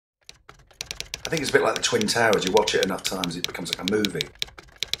think it's a bit like the Twin Towers. You watch it enough times, it becomes like a movie.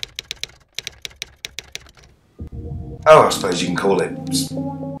 Oh, I suppose you can call it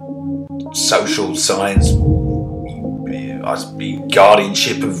social science,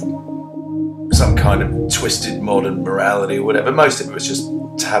 guardianship of some kind of twisted modern morality or whatever. Most of it was just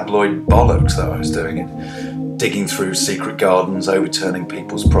tabloid bollocks that I was doing it. Digging through secret gardens, overturning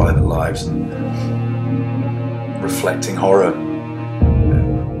people's private lives and reflecting horror.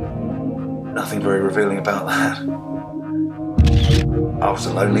 Nothing very revealing about that. I was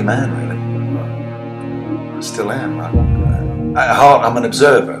a lonely man, really. I still am. At heart, I'm an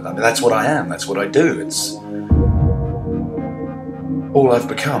observer. I mean, that's what I am. That's what I do. It's all I've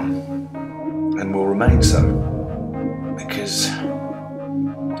become and will remain so. Because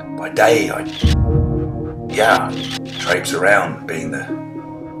by day, I traipse around being the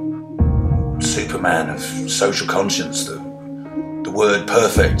Superman of social conscience, the word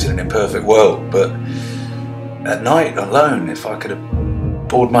perfect in an imperfect world. But at night, alone, if I could have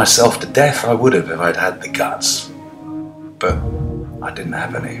bored myself to death, I would have if I'd had the guts. But I didn't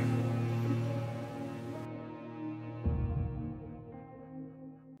have any.